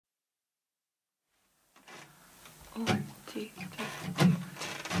1, 2, 3.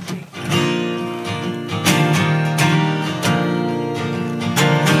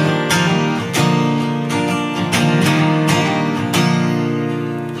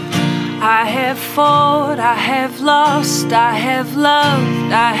 I have fought, I have lost, I have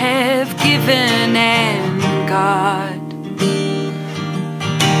loved, I have given and got.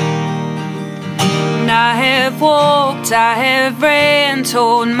 And I have walked, I have ran,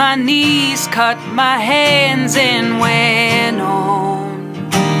 torn my knees, cut my hands and went on.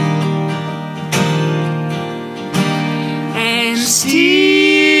 And still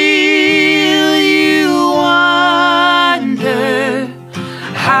you wonder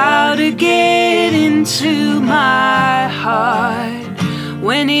how to get into my heart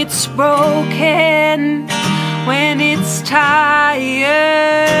when it's broken, when it's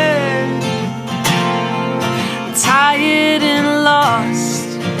tired, tired and lost.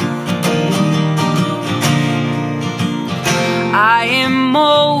 I am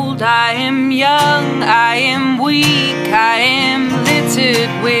old, I am young, I am weak, I am littered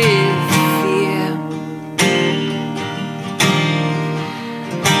with fear.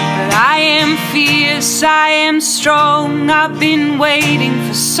 But I am fierce, I am strong, I've been waiting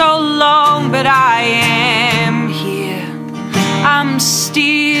for so long, but I am here, I'm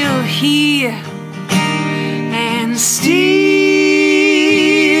still here. And still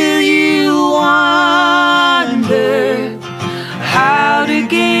you wonder how to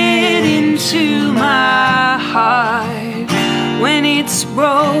get into my heart when it's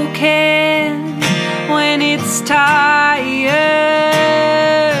broken, when it's tired,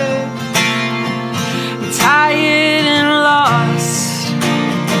 tired and lost.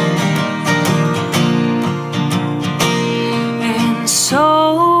 And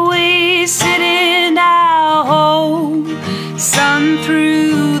so we sit in our home, sun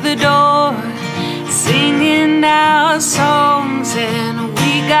through the door, singing our songs, and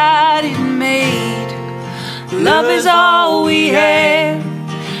we got it made. Love is all we have,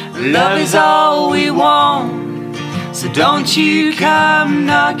 love is all we want. So don't you come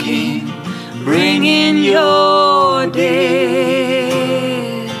knocking, bring in your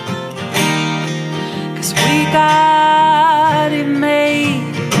dead, 'cause we got it made.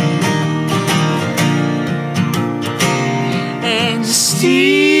 And still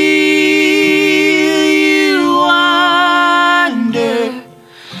you wonder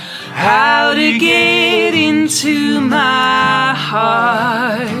how to get into my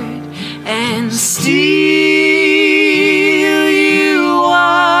heart. And still you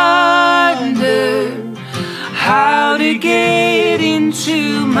wonder how to get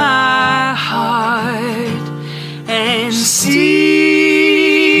into my heart. And still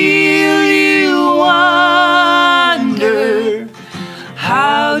you wonder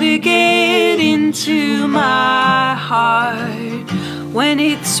how to get into my heart when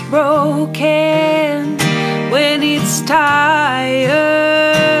it's broken, when it's tired,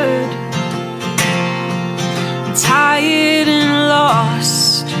 tired and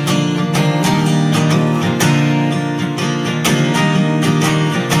lost.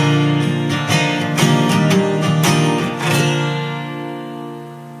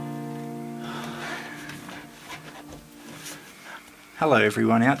 Hello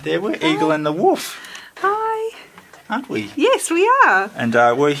everyone out there, we're Eagle and the Wolf. Hi. Aren't we? Yes, we are. And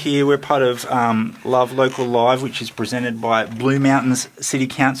we're here, we're part of Love Local Live, which is presented by Blue Mountains City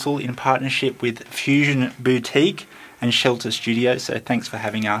Council in partnership with Fusion Boutique and Shelter Studio. So thanks for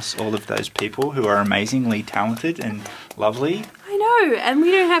having us, all of those people who are amazingly talented and lovely. I know, and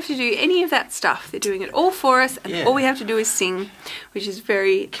we don't have to do any of that stuff. They're doing it all for us, and all we have to do is sing, which is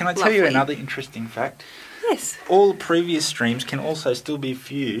very Can I tell you another interesting fact? Yes. All previous streams can also still be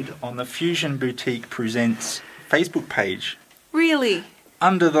viewed on the Fusion Boutique Presents Facebook page. Really?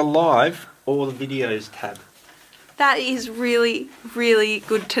 Under the Live or the Videos tab. That is really, really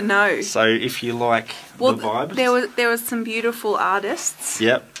good to know. So if you like the vibes. There was some beautiful artists.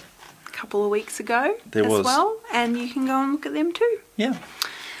 Yep. A couple of weeks ago there as was. well, and you can go and look at them too. Yeah.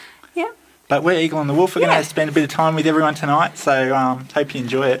 Yeah. But we're Eagle and the Wolf. We're going to spend a bit of time with everyone tonight, so hope you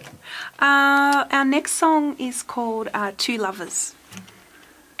enjoy it. Our next song is called Two Lovers.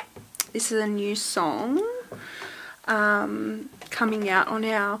 This is a new song coming out on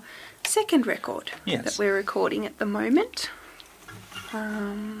our second record that we're recording at the moment.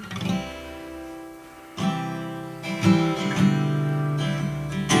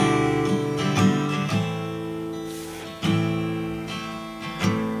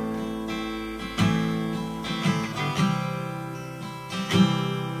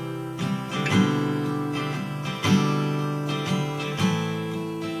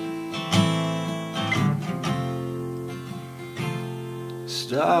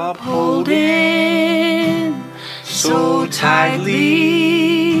 Stop holding so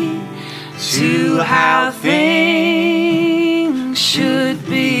tightly to how things should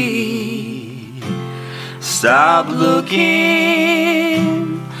be. Stop looking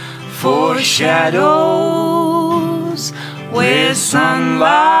for shadows where sunlight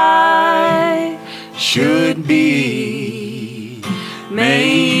should be.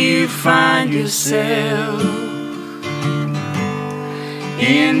 May you find yourself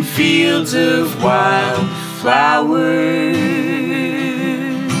in fields of wild flowers.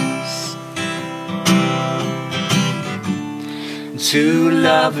 Two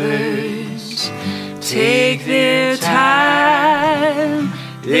lovers take their time.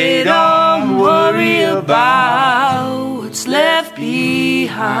 They don't worry about what's left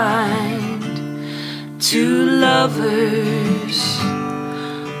behind. Two lovers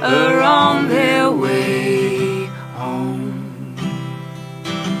are on their way home.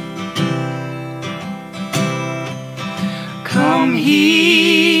 Come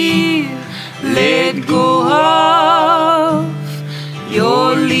here, let go of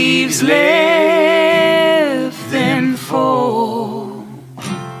your leaves left and fall.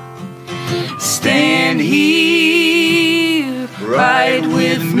 Stand here right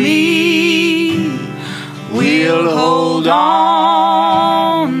with me. We'll hold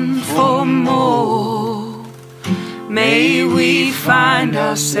on for more. May we find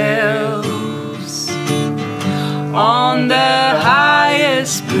ourselves on the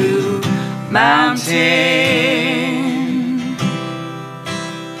highest blue mountain.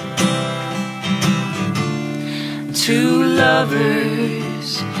 Two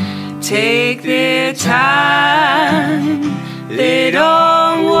lovers take their time. They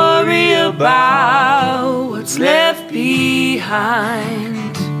don't worry about what's left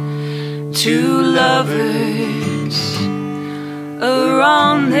behind. Two lovers are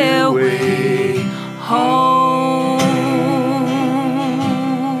on their way home.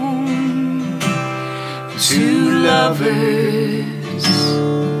 Two lovers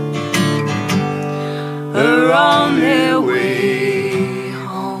are on their way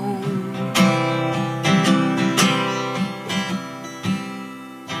home.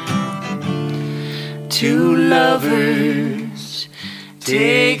 Two lovers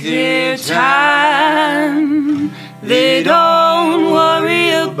take their time. They don't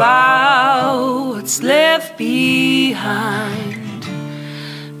worry about what's left behind.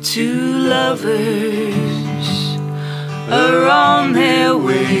 Two lovers are on their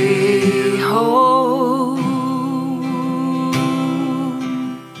way home.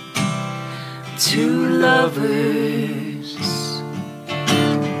 Two lovers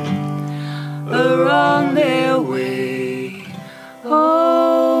are on their way home.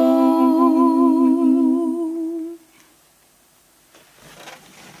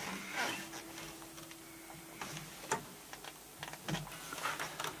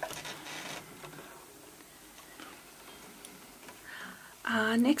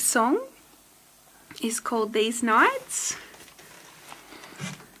 Our next song is called These Nights.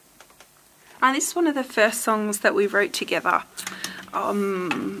 And this is one of the first songs that we wrote together.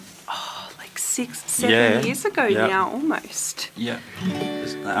 Like 7 years ago now, almost. Yeah.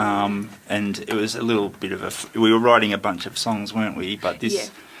 And it was a little bit of we were writing a bunch of songs, weren't we? But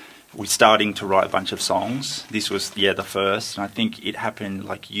we're starting to write a bunch of songs. This was, the first. And I think it happened,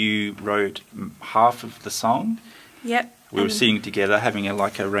 like, you wrote half of the song. Yep. We were sitting together having a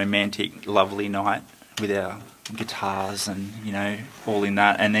romantic, lovely night with our guitars and, all in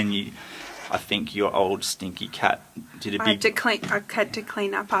that. And then I think your old stinky cat did a big... I had to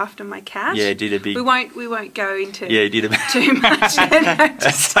clean up after my cat. Yeah, did a big... We won't go into did a too much.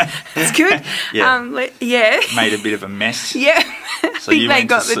 It's good. Yeah. Made a bit of a mess. Yeah. So you went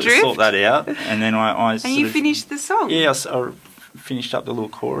to sort that out, and then I and you finished the song. Yeah, I finished up the little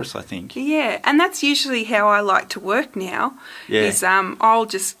chorus, I think. Yeah, and that's usually how I like to work now. Yeah. Is I'll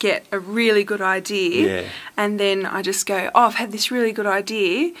just get a really good idea, and then I just go, I've had this really good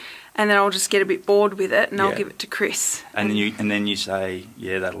idea, and then I'll just get a bit bored with it, and I'll give it to Kris. And then you say,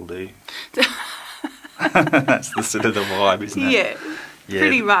 yeah, that'll do. That's the sort of the vibe, isn't it? Yeah.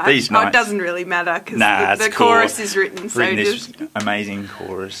 Pretty much. These nights, it doesn't really matter because the cool. chorus is written. So this amazing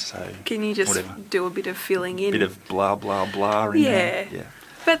chorus. So can you just do a bit of filling in? A bit of blah blah blah. In there. Yeah.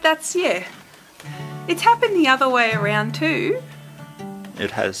 But that's it's happened the other way around too.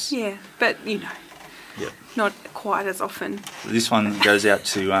 It has. Yeah, but not quite as often. This one goes out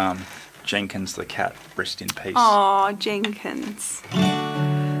to Jenkins the cat. Rest in peace. Oh, Jenkins.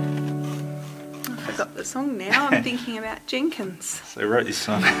 I forgot the song now. I'm thinking about Jenkins. So I wrote this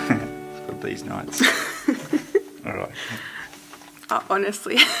song. It's called These Nights. All right.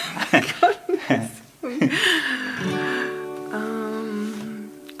 Honestly.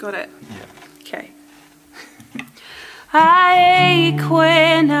 Got it. Yeah. Okay. I ache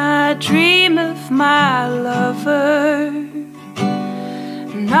when I dream of my lover,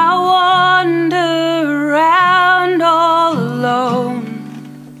 and I wander around all alone,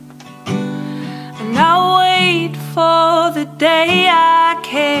 and I wait for the day I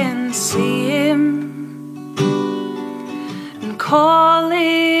can see him and call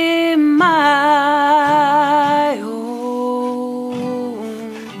him my own.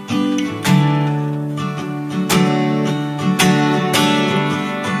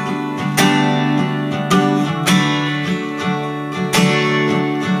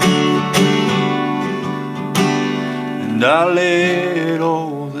 And I let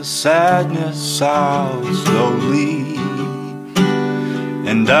all the sadness out slowly,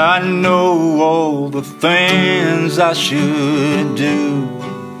 and I know all the things I should do,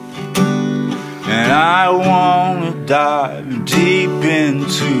 and I wanna dive deep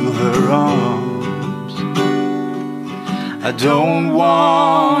into her arms. I don't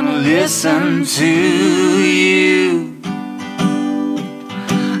wanna listen to you,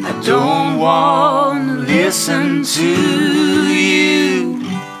 I don't wanna listen to you.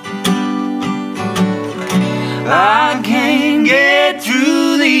 I can't get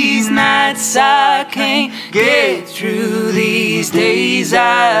through these nights, I can't get through these days.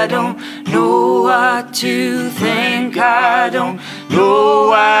 I don't know what to think, I don't know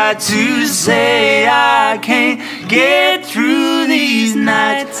what to say. I can't get through these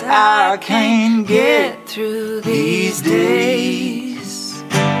nights, I can't get through these days.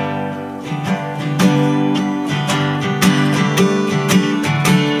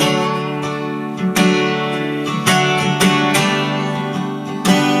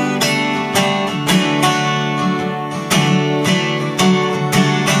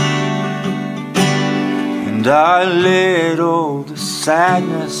 And I let all the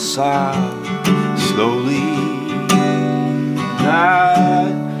sadness out slowly.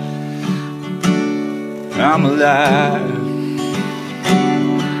 I'm alive.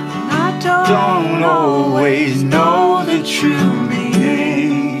 I Don't always know the true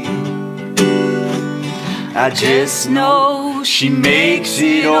meaning. I just know she makes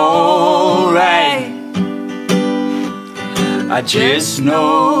it alright. I just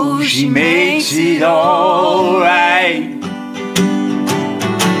know she makes it alright.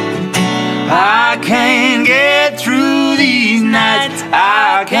 I can't get through these nights,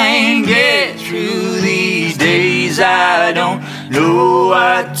 I can't get through these days. I don't know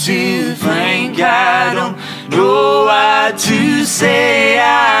what to think, I don't know what to say.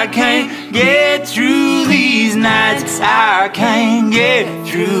 I can't get through these nights, I can't get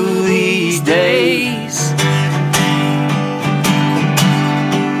through these days.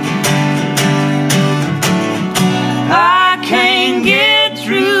 I can't get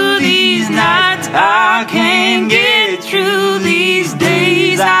through these nights, I can't get through these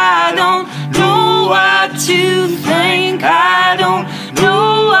days. I don't know what to think, I don't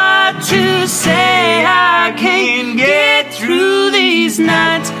know what to say. I can't get through these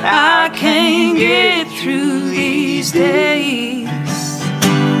nights, I can't get through these days.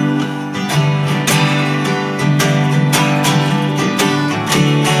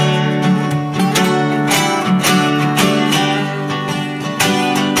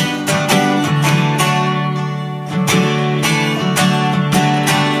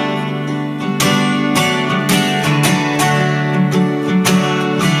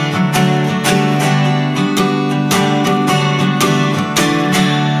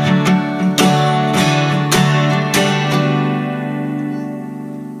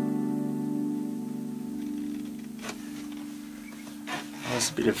 There's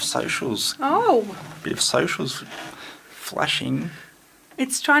a bit of socials. Oh, A bit of socials flashing.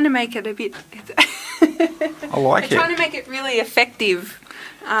 it's trying to make it a bit... I like It's trying it. to make it really effective.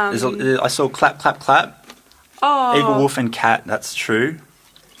 I saw clap, clap, clap. Oh, Eagle, wolf and cat, that's true.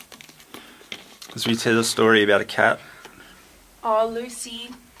 Because we tell a story about a cat. oh, Lucy.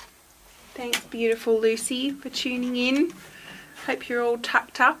 Thanks, beautiful Lucy, for tuning in. Hope you're all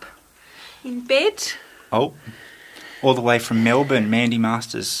tucked up in bed. Oh, all the way from Melbourne, Mandy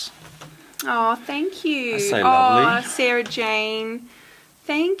Masters. Oh, thank you. That's so lovely. Oh, Sarah Jane.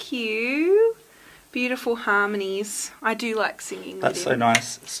 Thank you. Beautiful harmonies. I do like singing That's with so him.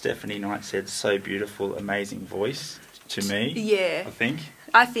 nice. Stephanie Knight said, so beautiful, amazing voice to me. Yeah, I think.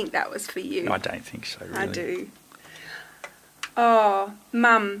 I think that was for you. I don't think so, really. I do. Oh,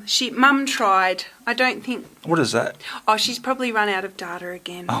 Mum. Mum tried. I don't think... What is that? Oh, she's probably run out of data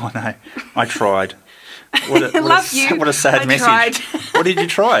again. Oh, no. I tried. What Love you. What a sad message. Tried. What did you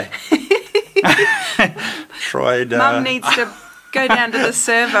try? Tried... Mum needs to go down to the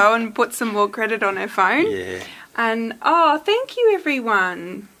servo and put some more credit on her phone. Yeah. And, oh, thank you,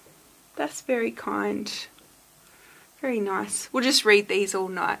 everyone. That's very kind. Very nice. We'll just read these all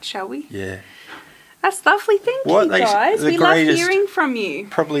night, shall we? Yeah. That's lovely. Thank you, guys. We love hearing from you.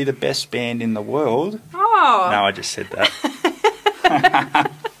 Probably the best band in the world. Oh. No, I just said that.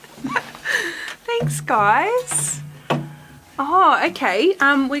 Thanks, guys. Oh, okay.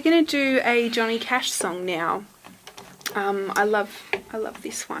 We're going to do a Johnny Cash song now. I love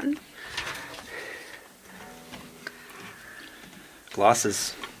this one.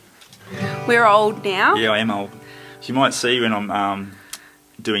 Glasses. We're old now. Yeah, I am old. You might see when I'm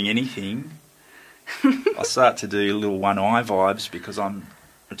doing anything, I start to do little one eye vibes because I've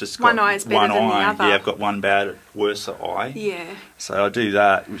just got one eye is better than the other. Yeah, I've got one bad, worse eye. Yeah. So I do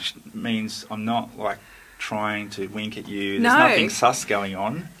that, which means I'm not like trying to wink at you. There's No. nothing sus going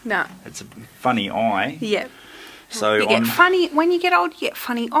on. No. It's a funny eye. Yeah. So you get funny when you get old. You get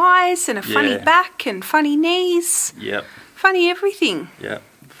funny eyes and a funny back and funny knees. Yep. Funny everything. Yep.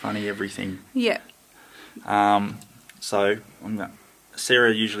 Funny everything. Yeah. So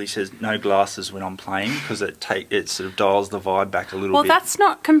Sarah usually says no glasses when I'm playing because it sort of dials the vibe back a little bit. Well, that's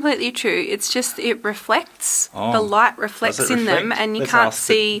not completely true. It's just it reflects. Oh, the light reflects does it in them, reflect? and you Let's can't ask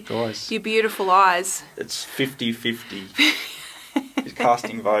the see guys. your beautiful eyes. It's 50-50. He's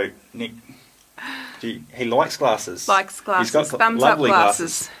casting vote. Nick, he likes glasses. Likes glasses. He's got Thumbs up lovely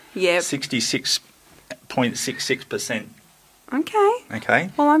glasses. Yeah. 66.66%. Okay. Okay.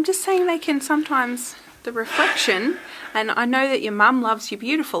 Well, I'm just saying they can sometimes the reflection, and I know that your mum loves your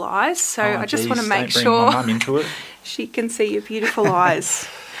beautiful eyes, so I just want to make don't bring sure my mum into it. she can see your beautiful eyes.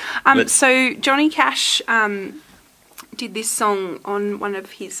 So Johnny Cash did this song on one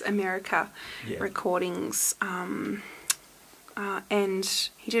of his America recordings, and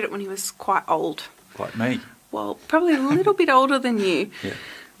he did it when he was quite old. Like me. Well, probably a little bit older than you. Yeah.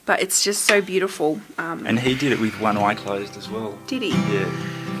 But it's just so beautiful. And he did it with one eye closed as well. Did he? Yeah.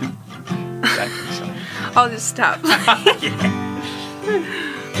 Exactly so. I'll just stop.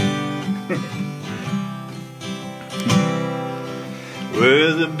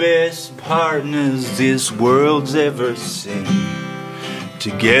 We're the best partners this world's ever seen.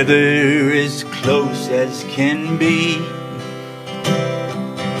 Together as close as can be.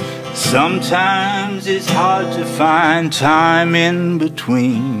 Sometimes it's hard to find time in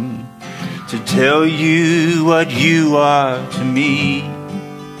between to tell you what you are to me.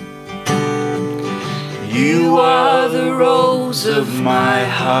 You are the rose of my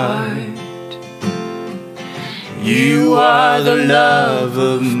heart. You are the love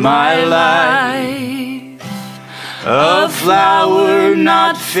of my life. A flower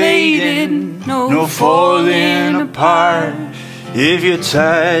not fading, nor falling apart. If you're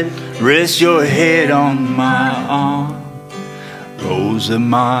tired, rest your head on my arm, rose of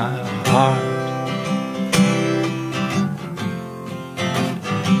my heart.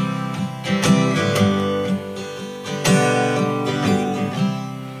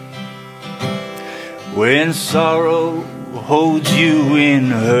 When sorrow holds you in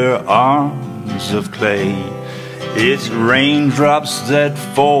her arms of clay, it's raindrops that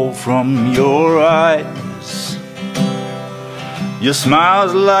fall from your eyes. Your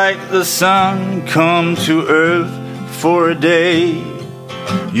smile's like the sun come to earth for a day.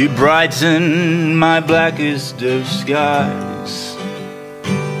 You brighten my blackest of skies.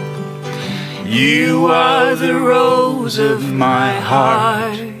 You are the rose of my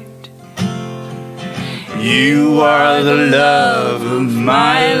heart. You are the love of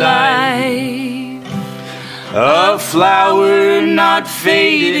my life. A flower not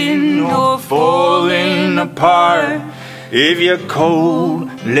fading or falling apart. If you're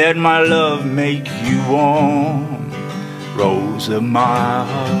cold, let my love make you warm, rose of my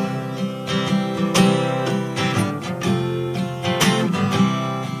heart.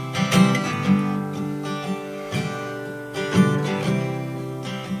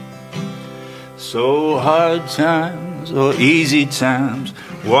 So hard times or easy times,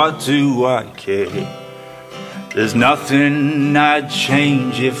 what do I care? There's nothing I'd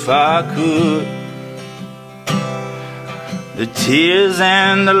change if I could. The tears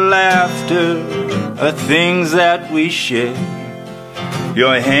and the laughter are things that we share.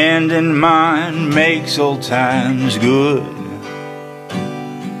 Your hand in mine makes old times good.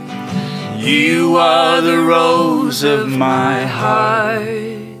 You are the rose of my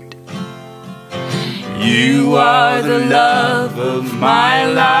heart. You are the love of my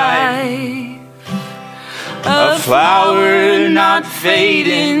life, a flower not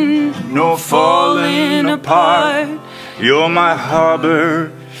fading nor falling apart. You're my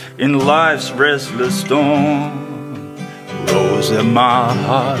harbor in life's restless storm, rose in my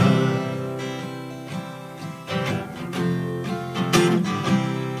heart.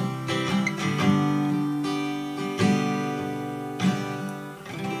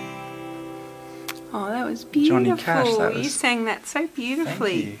 Oh, that was beautiful. Johnny Cash, that was... You sang that so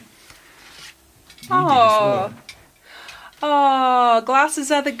beautifully. Thank you. Oh, oh, glasses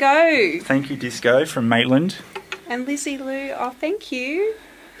are the go. Thank you, Disco from Maitland. And Lizzie Lou, oh, thank you.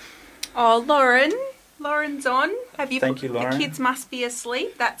 Oh, Lauren's on. Have you? Thank you, Lauren. The kids must be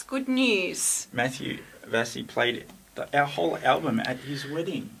asleep. That's good news. Matthew Vassy played our whole album at his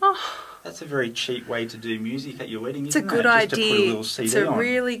wedding. Oh, That's a very cheap way to do music at your wedding, it's a isn't good it? idea. Just to put a little CD it's a on.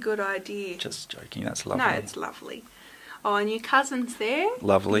 really good idea. Just joking, that's lovely. No, it's lovely. Oh, and your cousin's there.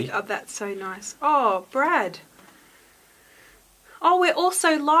 Lovely. Oh, that's so nice. Oh, Brad. Oh, we're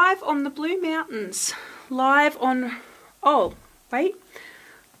also live on the Blue Mountains. Live on... Oh, wait.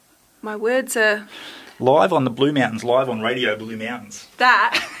 My words are... Live on the Blue Mountains, live on Radio Blue Mountains.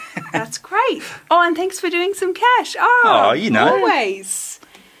 That's great. Oh, and thanks for doing some cash. Oh, you know. Always.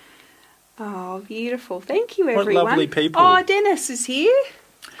 Oh, beautiful. Thank you, What everyone. lovely people. Oh, Dennis is here.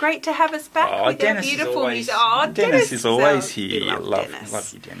 Great to have us back with Dennis our beautiful is always, music. Oh, Dennis is always our- here. we love Love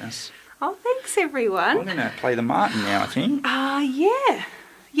Dennis. you, Dennis. Oh, thanks, I'm everyone. going to play the Martin now, I think. Yeah.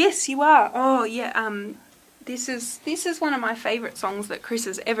 Yes, you are. Oh, yeah. This is one of my favourite songs that Kris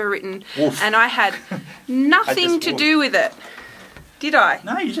has ever written, Oof. and I had nothing to do with it. Did I?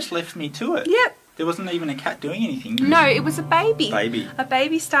 No, you just left me to it. Yep. There wasn't even a cat doing anything. No, it was a baby. Baby. A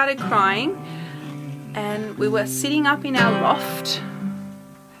baby started crying, and we were sitting up in our loft,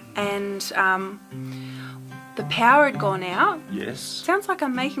 and the power had gone out. Yes. Sounds like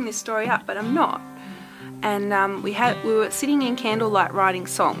I'm making this story up, but I'm not. And we were sitting in candlelight writing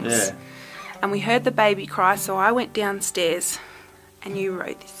songs. Yeah. And we heard the baby cry, so I went downstairs, and you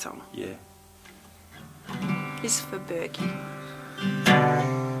wrote this song. Yeah. This is for Berkey.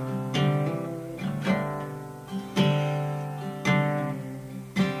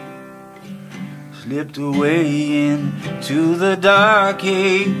 Slipped away into the dark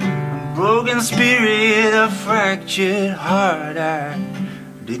age, a broken spirit, a fractured heart. I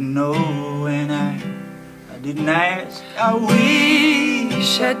didn't know when I didn't ask. I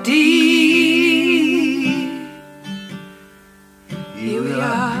wish I did. Here we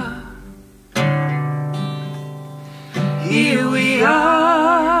are. Here we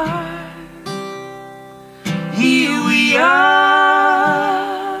are. Here we are.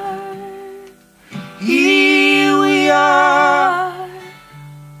 Here we are.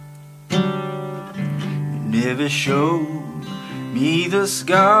 You never showed me the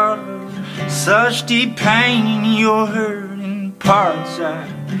scar, such deep pain, your hurting parts. I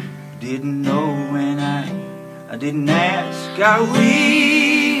didn't know when I didn't ask. I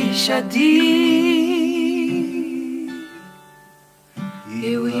wish I did.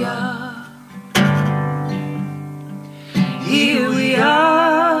 Here we are. Here we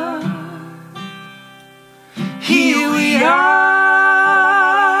are. Here we are.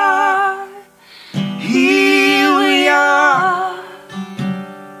 Here we are.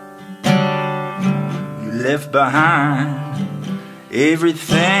 You left behind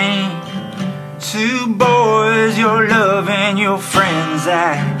everything. 2 boys, your love and your friends.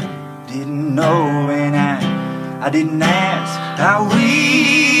 I didn't know and I didn't ask. I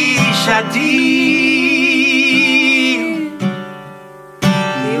wish I did.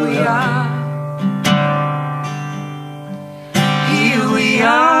 Here we are. Here we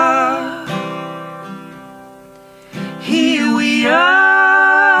are. Here we are.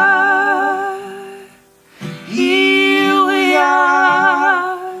 Here we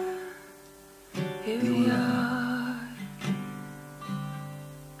are. Here we are.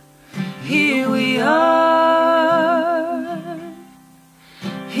 Here we are.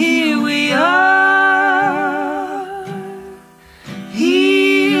 Here we are.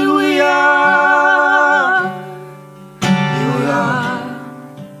 Here we are.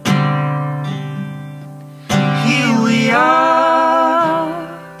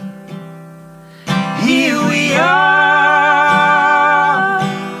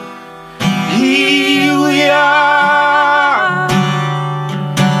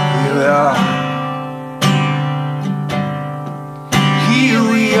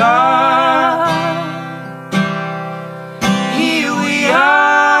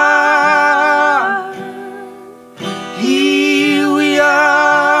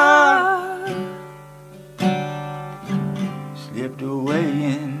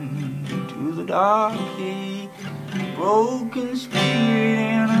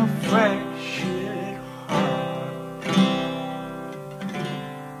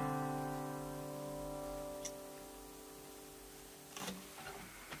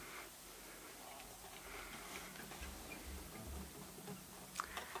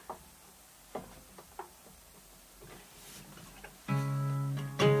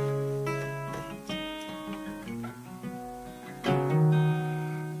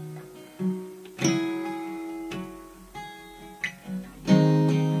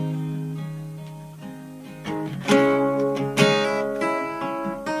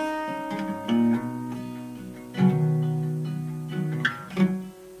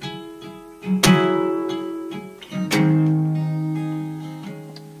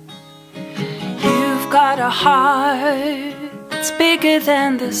 got a heart that's bigger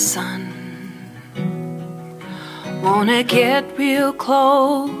than the sun. Wanna get real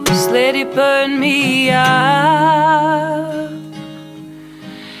close, let it burn me up.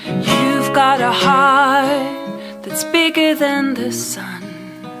 You've got a heart that's bigger than the sun.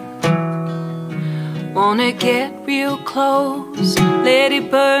 Wanna get real close, let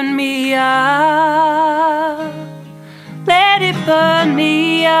it burn me up. Let it burn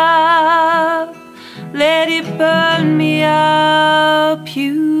me up. Let it burn me up.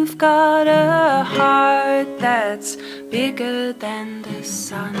 You've got a heart that's bigger than the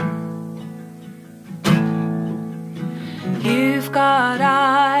sun. You've got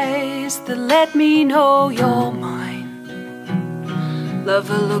eyes that let me know you're mine.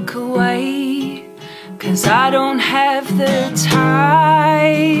 Lover, look away, 'cause I don't have the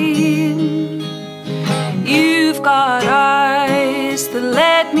time. You've got eyes that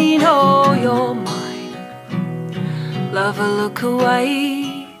let me know you're mine. Lover, look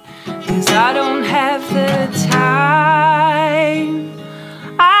away, 'cause I don't have the time.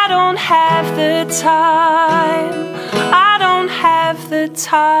 I don't have the time. I don't have the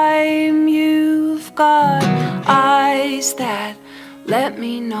time. You've got eyes that let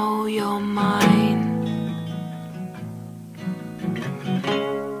me know you're mine.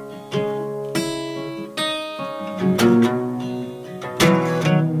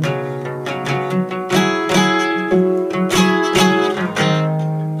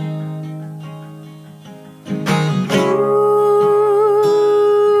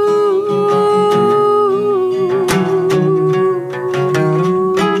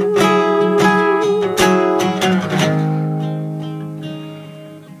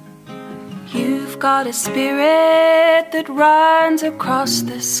 Got a spirit that runs across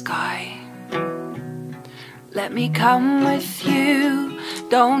the sky. Let me come with you,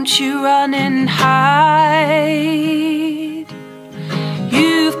 don't you run and hide.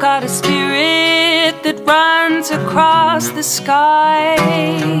 You've got a spirit that runs across the sky.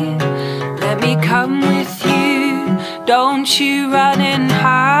 Let me come with you, don't you run and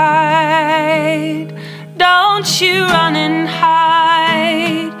hide. Don't you run and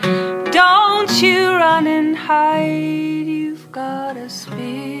hide. Don't you run and hide. You've got a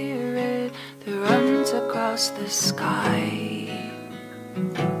spirit that runs across the sky.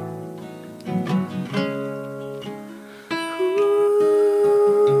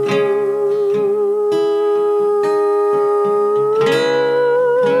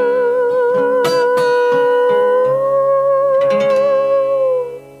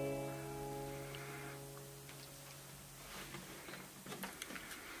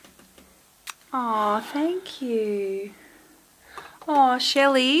 Oh, thank you. Oh,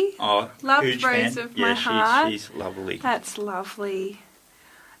 Shelley. Oh, love huge Rose fan. of my heart. She's lovely. That's lovely.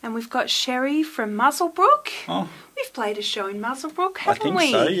 And we've got Sherry from Muswellbrook. Oh. We've played a show in Muswellbrook, haven't think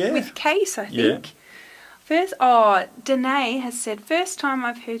we? so, yeah. With Case, I Yeah. think. Danae has said, first time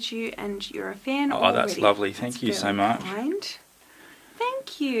I've heard you and you're a fan already. That's lovely. Thank you so much. Kind.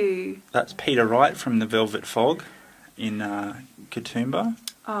 Thank you. That's Peter Wright from the Velvet Fog in Katoomba.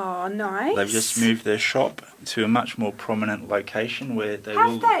 Oh, nice. They've just moved their shop to a much more prominent location where they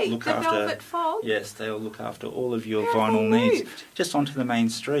Have will they? look The after. Velvet Fog? Yes, they'll look after all of your How have vinyl they needs. moved? Just onto the main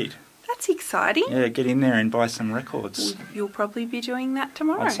street. That's exciting. Yeah, get in there and buy some records. You'll probably be doing that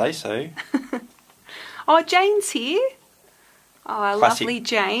tomorrow. I'd say so. Oh, Jane's here. Oh, Classic- lovely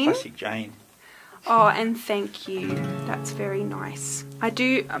Jane. Classic Jane. Oh, and thank you. That's very nice. I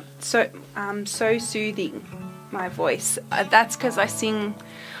do so soothing, my voice. That's because I sing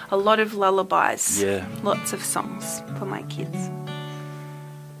a lot of lullabies. Yeah. Lots of songs for my kids.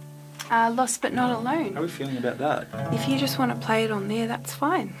 Lost but not alone. How are we feeling about that? If you just want to play it on there, that's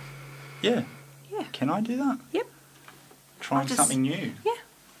fine. Yeah. Yeah. Can I do that? Yep. Trying just- something new. Yeah.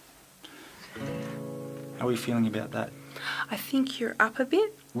 How are we feeling about that? I think you're up a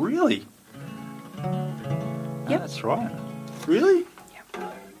bit. Really? Yep. That's right. Really?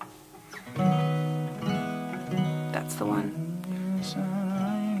 Yep. That's the one.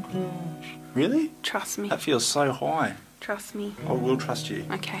 Really? Trust me. That feels so high. Trust me. I will trust you.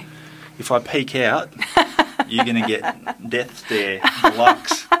 Okay. If I peek out, you're going to get death stare,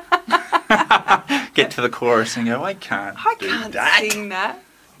 deluxe. Get to the chorus and go, I can't do that. sing that.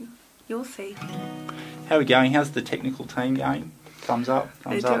 You'll see. How are we going? How's the technical team going? Thumbs up,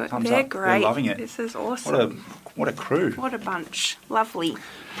 thumbs up, thumbs They're up. great. They're loving it. This is awesome. What a crew. What a bunch. Lovely.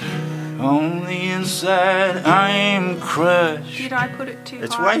 Only inside I'm crushed. Did I put it too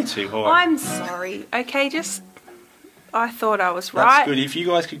It's high? way too high. I'm sorry. Okay, I thought I was That's right. good. If you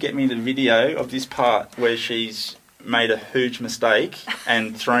guys could get me the video of this part where she's made a huge mistake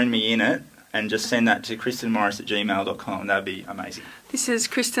and thrown me in it, and just send that to kristenmorris@gmail.com. That'd be amazing. This is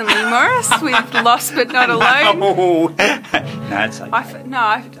Kristen Lee Morris with Lost But Not Alone. No, it's okay.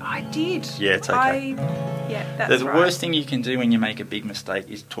 I did. Yeah, it's okay. That's The right. worst thing you can do when you make a big mistake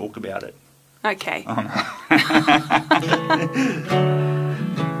is talk about it. Okay. Oh, no.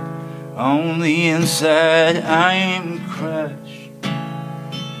 On the inside, I am crushed.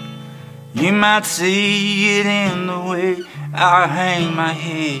 You might see it in the way I hang my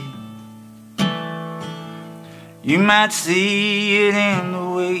head. You might see it in the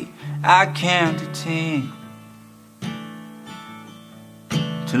way I count to 10.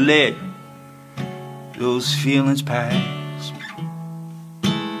 To let those feelings pass.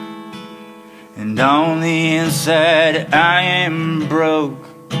 And on the inside I am broke.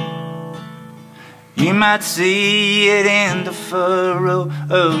 You might see it in the furrow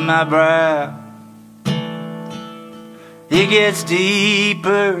of my brow. It gets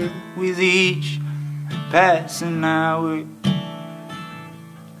deeper with each passing hour,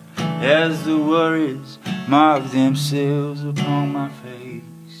 as the worries mark themselves upon my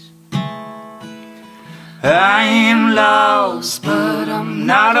face. I am lost, but I'm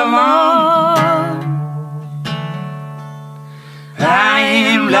not alone. I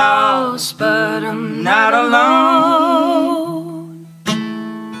am lost, but I'm not alone.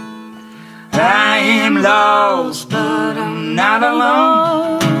 I am lost, but I'm not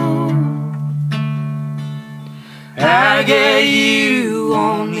alone. I got you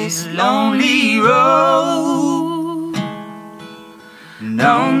on this lonely road, and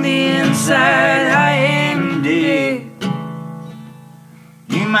on the inside I am dead.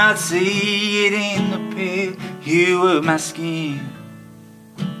 You might see it in the pale hue of my skin.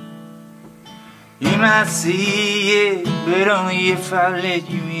 You might see it, but only if I let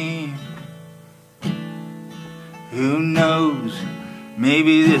you in. Who knows,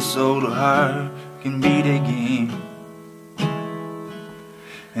 maybe this old heart can beat again.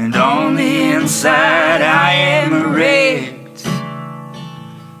 And on the inside I am wrecked.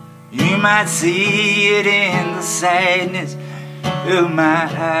 You might see it in the sadness of my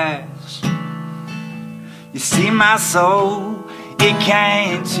eyes. You see my soul, it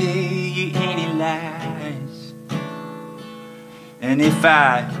can't tell you any lies. And if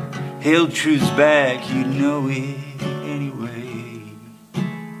I held truth back, you'd know it anyway.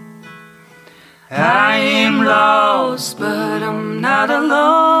 I am lost, but I'm not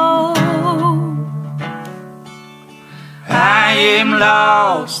alone. I am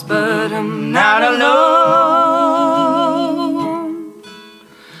lost, but I'm not alone.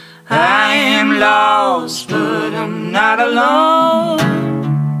 I am lost, but I'm not alone.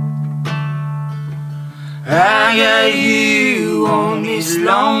 I got you on this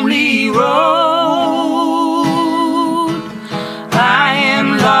lonely road. I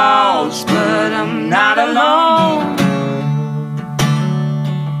am lost, but I'm not alone.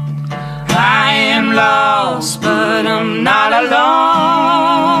 I am lost, but I'm not alone.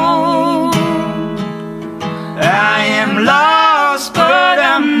 I am lost, but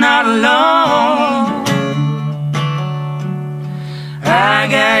I'm not alone. I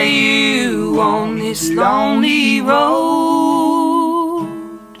got you on this lonely road,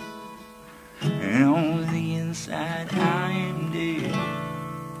 and on the inside I am dead.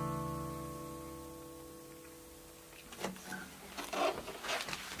 I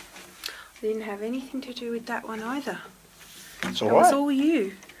didn't have anything to do with that one either. It's That was all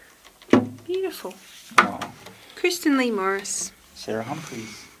you. Beautiful. Oh, Kristen Lee Morris. Sarah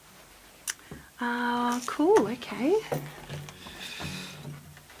Humphreys. Cool, okay.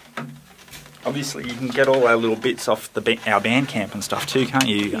 Obviously, you can get all our little bits off our Bandcamp and stuff too, can't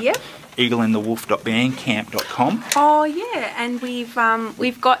you? Yep. eagleandthewolf.bandcamp.com. Oh yeah, and we've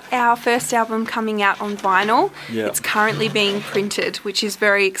got our first album coming out on vinyl. Yeah. It's currently being printed, which is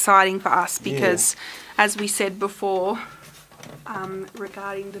very exciting for us because, as we said before,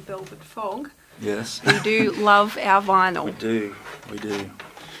 regarding the Velvet Fog, Yes. we do love our vinyl. We do.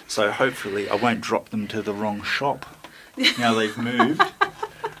 So hopefully I won't drop them to the wrong shop. Now they've moved.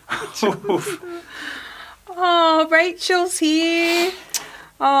 Oh, Rachel's here.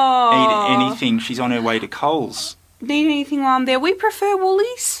 Oh. Need anything? She's on her way to Coles. Need anything while I'm there? We prefer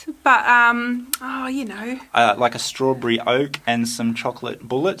Woolies, but you know. Like a strawberry oak and some chocolate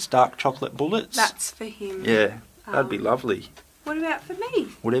bullets, dark chocolate bullets. That's for him. Yeah, that'd be lovely. What about for me?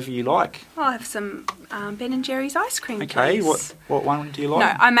 Whatever you like. I'll have some Ben and Jerry's ice cream. Okay, please. what one do you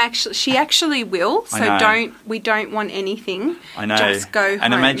like? No, she actually will. So we don't want anything. I know. Just go and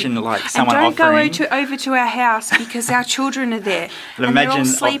home. imagine like someone and don't offering. go over to our house because our children are there. And and they're all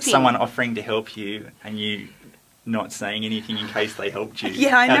imagine sleeping. someone offering to help you, and you not saying anything in case they helped you.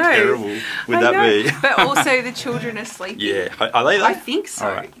 Yeah, I know. How terrible would that be? But also the children are sleeping. Yeah. Are they though? I think so.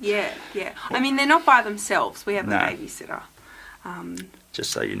 All right. Yeah. I mean, they're not by themselves. We have No. a babysitter.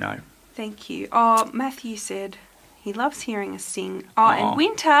 Just so you know. Thank you. Oh, Matthew said he loves hearing us sing. Oh, Aw. and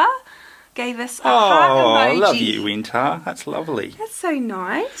Winter gave us a heart emoji. I love you, Winter. That's lovely. That's so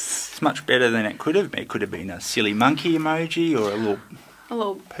nice. It's much better than it could have been. It could have been a silly monkey emoji or a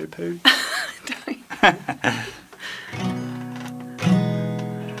little poo-poo.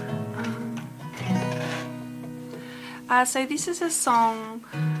 So this is a song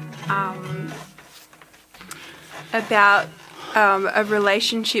about a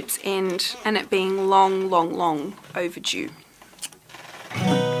relationship's end and it being long, long, long overdue.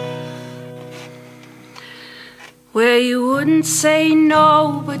 Where you wouldn't say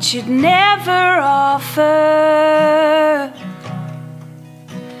no, but you'd never offer.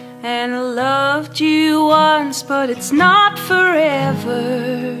 And I loved you once, but it's not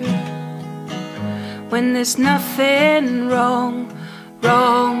forever. When there's nothing wrong,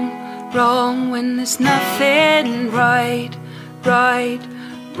 wrong, wrong. When there's nothing right, right,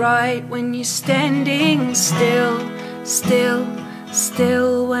 right. When you're standing still, still,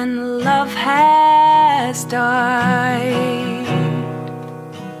 still. When love has died.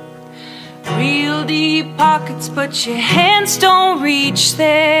 Real deep pockets, but your hands don't reach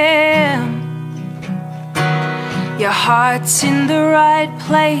them. Your heart's in the right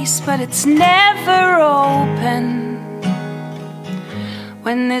place, but it's never open.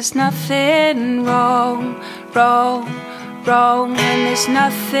 When there's nothing wrong, wrong, wrong. When there's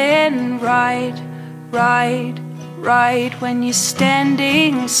nothing right, right, right. When you're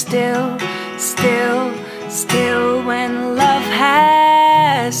standing still, still, still. When love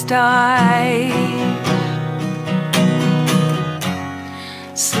has died.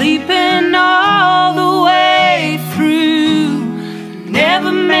 Sleeping all the way through,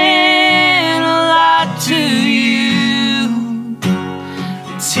 never meant a lot to you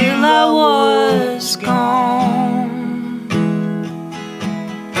till I was gone.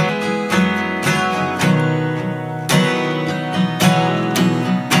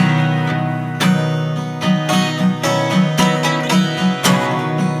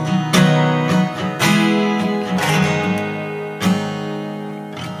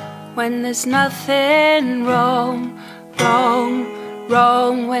 When there's nothing wrong, wrong,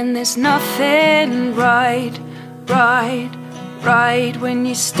 wrong. When there's nothing right, right, right. When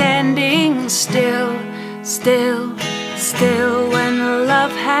you're standing still, still, still. When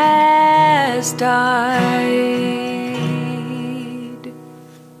love has died.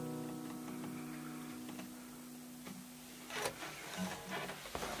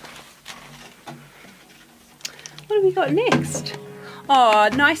 What have we got next? Oh,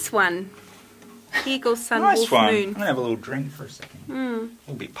 nice one. Eagle, sun, Nice wolf, one. moon. I'm going to have a little drink for a second. A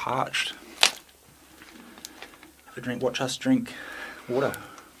little bit parched. Have a drink. Watch us drink water.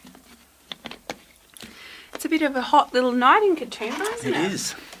 It's a bit of a hot little night in Katoomba, isn't it? It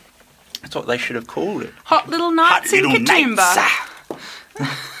is. That's what they should have called it. Hot little nights in Katoomba.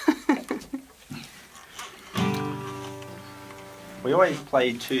 We always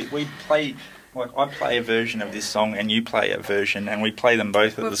play two. We play, like, I play a version of this song and you play a version, and we play them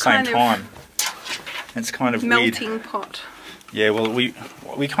both at the same time. It's kind of melting weird. pot. Yeah, well, we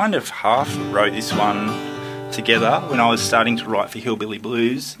kind of half wrote this one together when I was starting to write for Hillbilly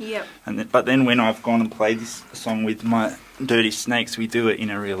Blues. Yep. But then when I've gone and played this song with my Dirty Snakes, we do it in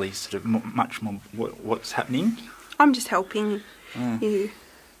a really sort of much more what's happening. I'm just helping you.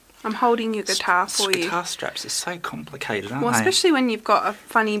 I'm holding your guitar for you. Guitar straps are so complicated, aren't Well, they? especially when you've got a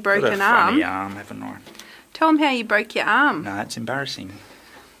funny broken got a arm. funny arm, haven't I? Tell him how you broke your arm. No, it's embarrassing.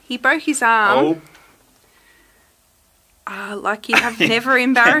 He broke his arm. Oh. Like you have never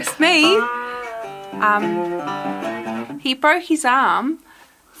embarrassed me. He broke his arm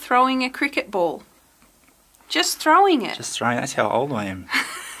throwing a cricket ball. Just throwing it. Just throwing. That's how old I am.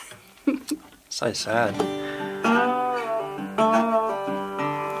 So sad.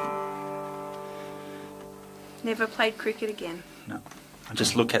 Never played cricket again. No. I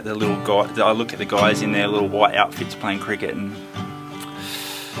just look at the little guy. I look at the guys in their little white outfits playing cricket and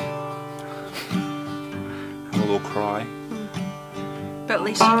have a little cry. But at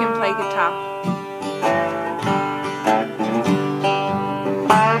least you can play guitar.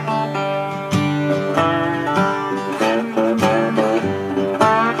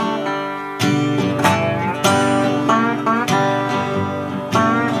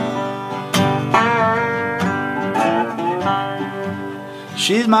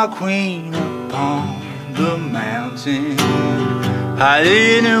 She's my queen upon the mountain.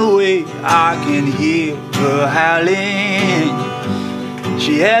 hiding away, I can hear her howling.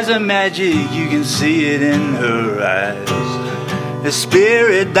 She has a magic, you can see it in her eyes. The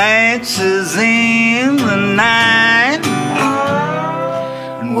spirit dances in the night,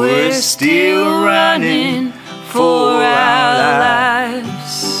 and we're still running for our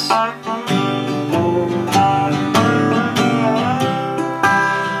lives.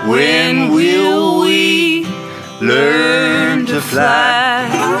 When will we learn to fly?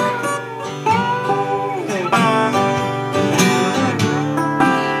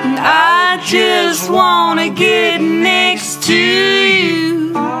 And I just wanna get next to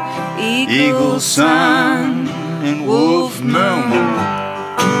you, eagle, sun, and wolf moon.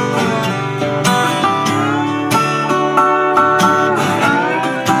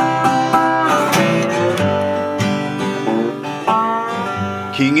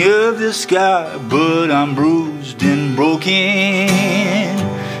 King of the sky, but I'm bruised and broken.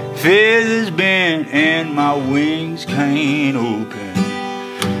 Feathers bent and my wings can't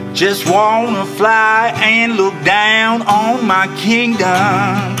open. Just wanna fly and look down on my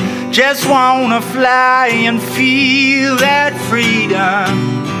kingdom. Just wanna fly and feel that freedom.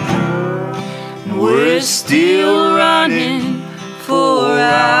 We're still running for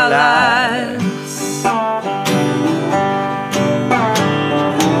our lives.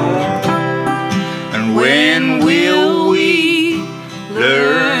 When will we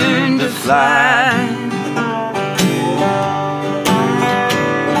learn to fly?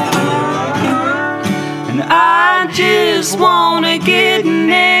 And I just wanna get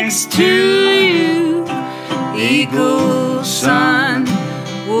next to you, eagle, sun,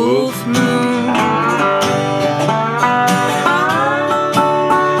 wolf, moon.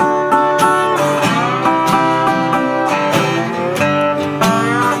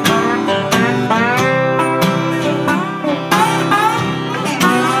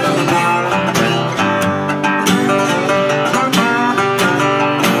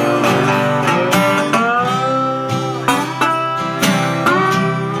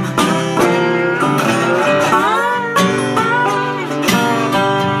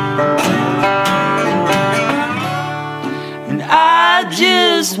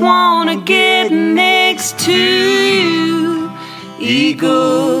 Just wanna get next to you,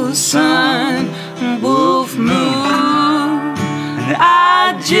 eagle, sun, wolf, moon. And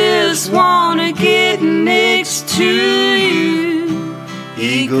I just wanna get next to you,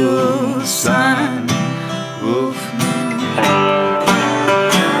 eagle, sun, wolf, moon.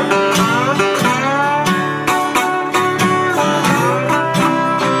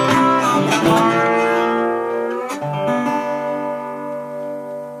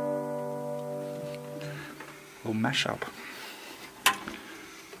 Mash up.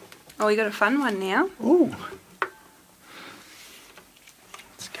 Oh, we got a fun one now. Ooh.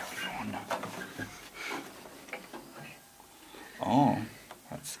 What's going on? Oh,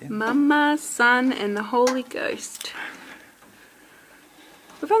 that's it. Mama, Son, and the Holy Ghost.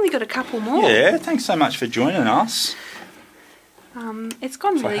 We've only got a couple more. Yeah, thanks so much for joining us. It's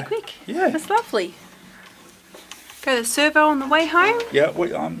gone really quick. Yeah. That's lovely. Go to the servo on the way home. Yeah,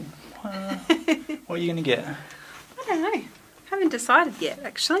 what are you going to get? I don't know. Haven't decided yet,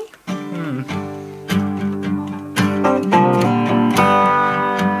 actually.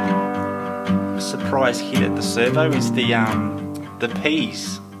 Surprise hit at the servo is the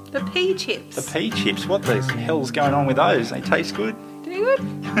peas. The pea chips. The pea chips. What the hell's going on with those? They taste good. Do they good?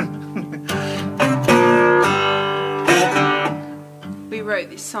 We wrote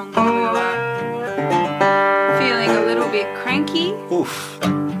this song when we were feeling a little bit cranky. Oof.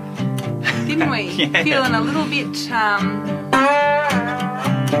 Didn't we? Yeah. Feeling a little bit over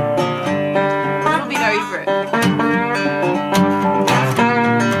it.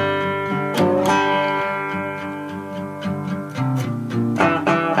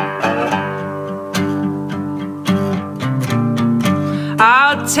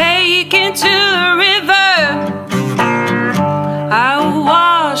 I'll take him to the river, I'll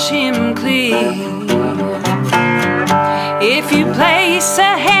wash him clean. If you place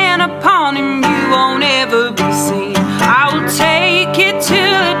a hand upon him, you won't ever be seen. I will take you to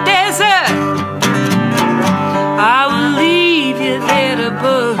the desert, I will leave you there to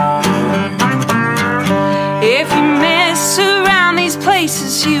burn. If you mess around these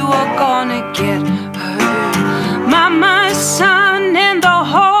places, you are gonna get hurt. Mama, Son, and the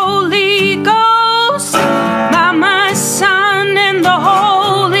Holy Ghost. Mama, Son, and the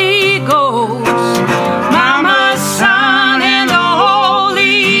Holy Ghost. Mama, Son, and the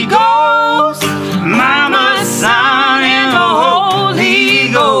Holy Ghost. Mama, Son, and the Holy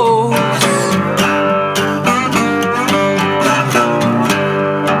Ghost.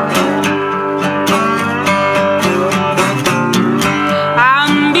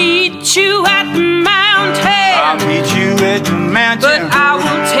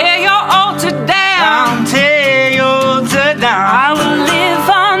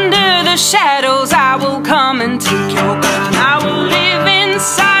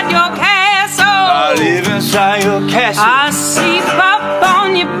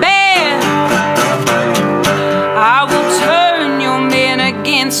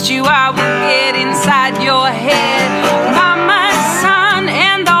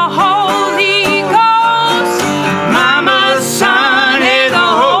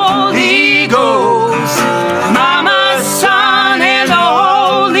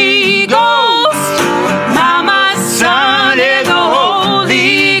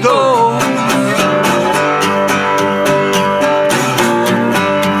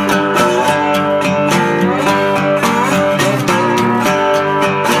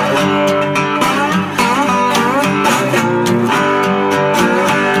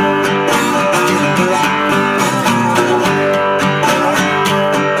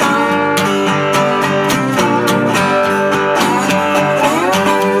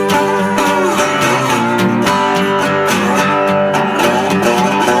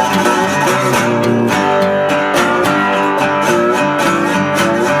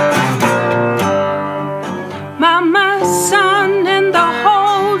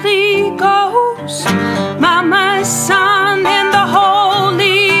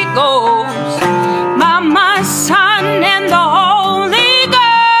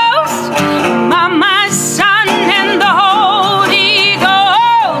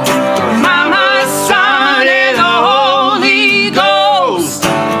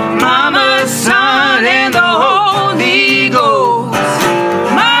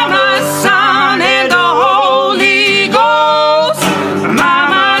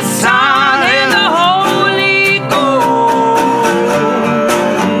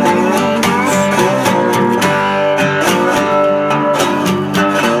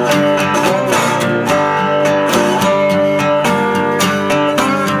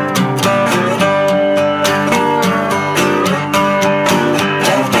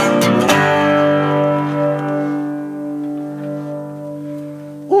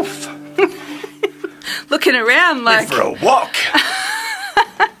 I'm like... For a walk.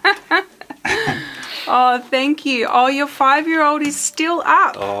 Oh, thank you. Oh, your 5-year-old is still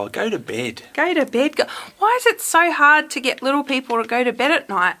up. Oh, go to bed. Go to bed. Why is it so hard to get little people to go to bed at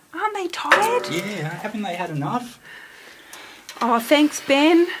night? Aren't they tired? Yeah, haven't they had enough? Oh, thanks,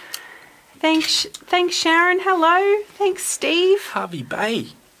 Ben. Thanks, Sharon. Hello. Thanks, Steve. Harvey Bay.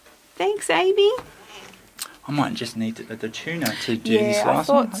 Thanks, Amy. I might just need the tuner to do this last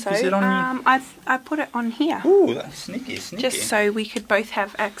I one. thought so. Is it on I put it on here. Ooh, that's sneaky. Just so we could both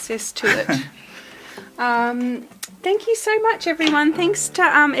have access to it. Thank you so much, everyone. Thanks to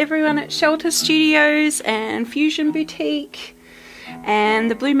everyone at Shelter Studios and Fusion Boutique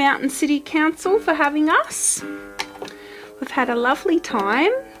and the Blue Mountain City Council for having us. We've had a lovely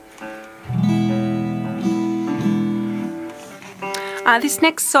time. This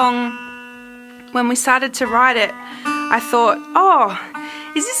next song, when we started to write it, I thought, oh,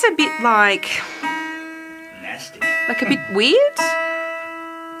 is this a bit like... nasty. Like a bit weird?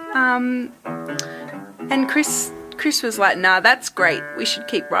 And Kris was like, nah, that's great. We should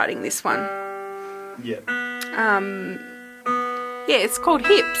keep writing this one. Yep. Yeah, it's called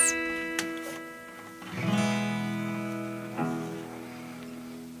Hips.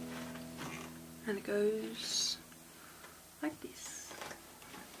 And it goes like this.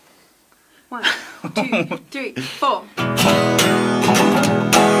 1, 2, 3, 4.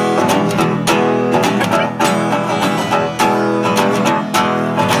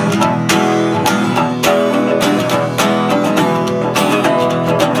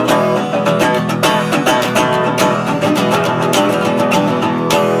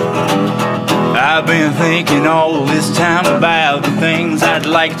 I've been thinking all this time about the things I'd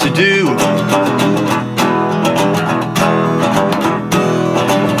like to do.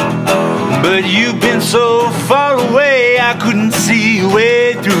 But you've been so far away, I couldn't see a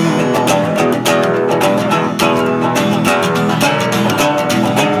way through.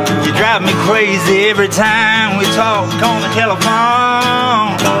 You drive me crazy every time we talk on the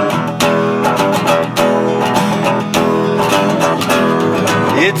telephone.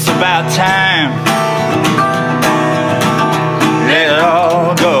 It's about time. Let it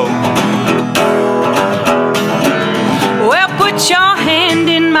all go. Well, put your hand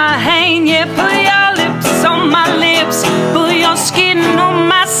in my hand, yeah, put your lips on my lips, put your skin on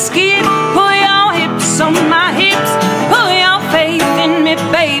my skin, put your hips on my hips, put your faith in me,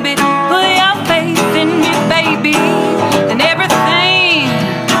 baby, put your faith in me, baby, and everything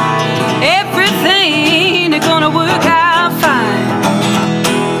is gonna work out fine.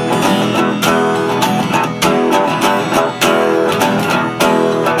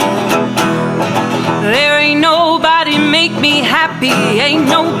 There ain't nobody make me happy, ain't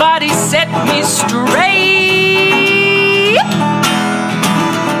nobody set me straight.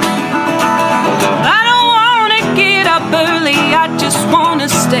 I don't wanna get up early, I just wanna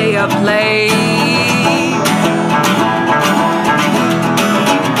stay up late.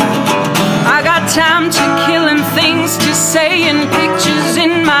 I got time to kill and things to say and pictures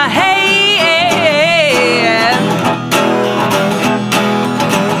in my head.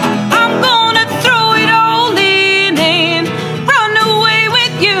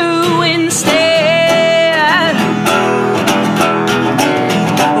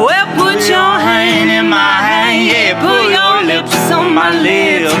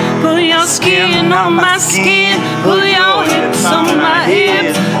 Put your skin on my skin, put your hips on my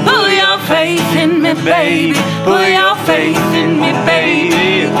hips, put your faith in me, baby, put your faith in me,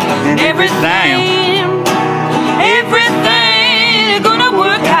 baby, and everything is gonna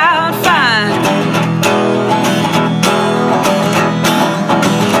work out fine.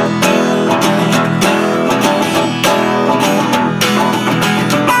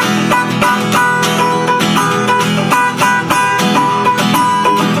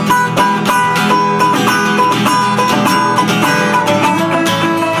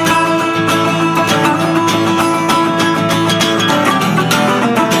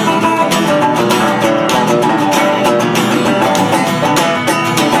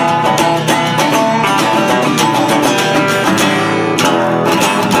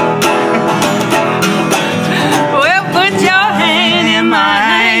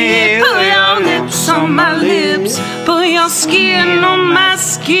 Skin on my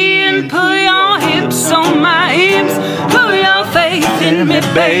skin, put your hips on my hips, put your faith in me,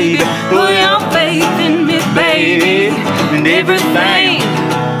 baby, put your faith in me, baby, and everything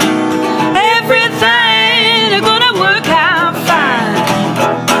is gonna work out fine.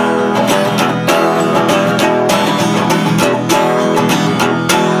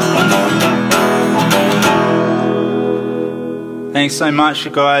 Thanks so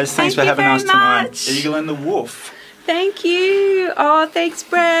much, guys. Thanks for Thank you having us very tonight. much. Eagle and the Wolf. Thank you. Oh, thanks,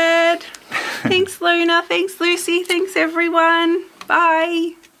 Brad. Thanks, Luna. Thanks, Lucy. Thanks, everyone.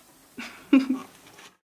 Bye.